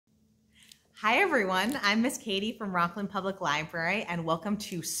Hi everyone, I'm Miss Katie from Rockland Public Library and welcome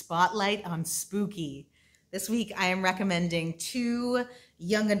to Spotlight on Spooky. This week I am recommending two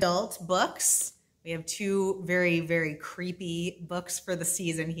young adult books. We have two very creepy books for the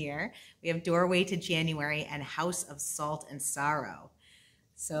season here. We have Doorway to January and House of Salt and Sorrow.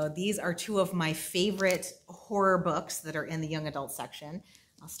 So these are two of my favorite horror books that are in the young adult section.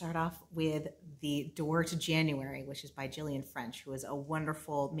 I'll start off with The Door to January, which is by Gillian, who is a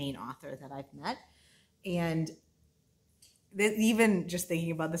wonderful main author that I've met. And even just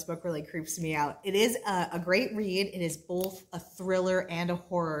thinking about this book really creeps me out. It is a great read. It is both a thriller and a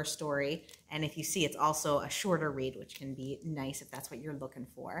horror story. And if you see, it's also a shorter read, which can be nice if that's what you're looking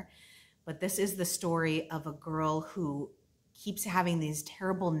for. But this is the story of a girl who keeps having these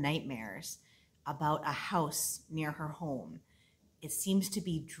terrible nightmares about a house near her home. It seems to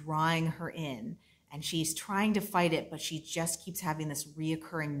be drawing her in, and she's trying to fight it, but she just keeps having this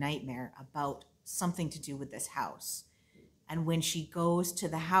reoccurring nightmare about something to do with this house. And when she goes to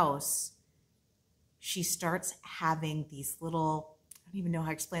the house, she starts having these little, I don't even know how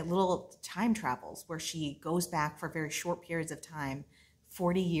to explain it, little time travels where she goes back for very short periods of time,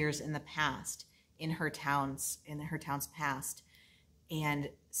 40 years in the past, in her town's past, and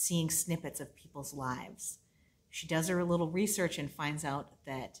seeing snippets of people's lives. She does her little research and finds out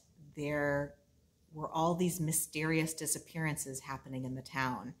that there were all these mysterious disappearances happening in the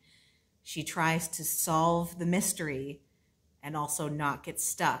town. She tries to solve the mystery and also not get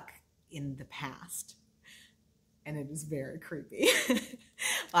stuck in the past. And it is very creepy.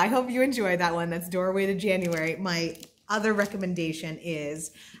 I hope you enjoyed that one. That's Doorway to January. My other recommendation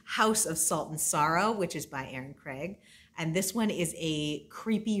is House of Salt and Sorrow, which is by Erin. And this one is a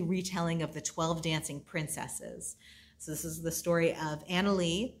creepy retelling of the 12 Dancing Princesses. So this is the story of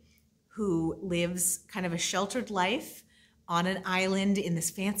Annalee, who lives kind of a sheltered life on an island in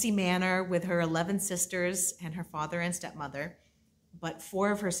this fancy manor with her 11 sisters and her father and stepmother. But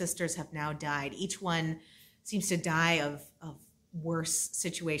 4 of her sisters have now died. Each one seems to die of worse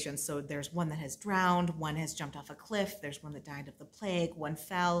situations. So there's one that has drowned, one has jumped off a cliff, there's one that died of the plague, one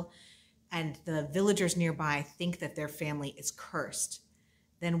fell. And the villagers nearby think that their family is cursed.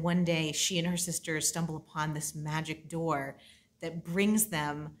 Then one day, she and her sisters stumble upon this magic door that brings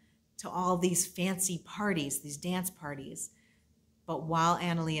them to all these fancy parties, these dance parties. But while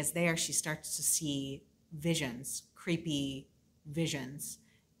Annalee is there, she starts to see visions, creepy visions.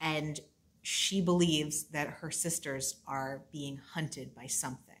 And she believes that her sisters are being hunted by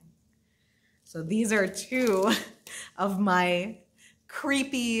something. So these are two of my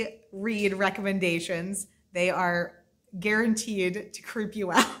creepy read recommendations. They are guaranteed to creep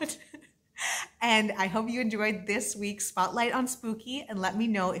you out. And I hope you enjoyed this week's Spotlight on Spooky, and let me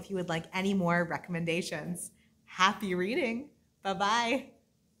know if you would like any more recommendations. Happy reading. Bye-bye.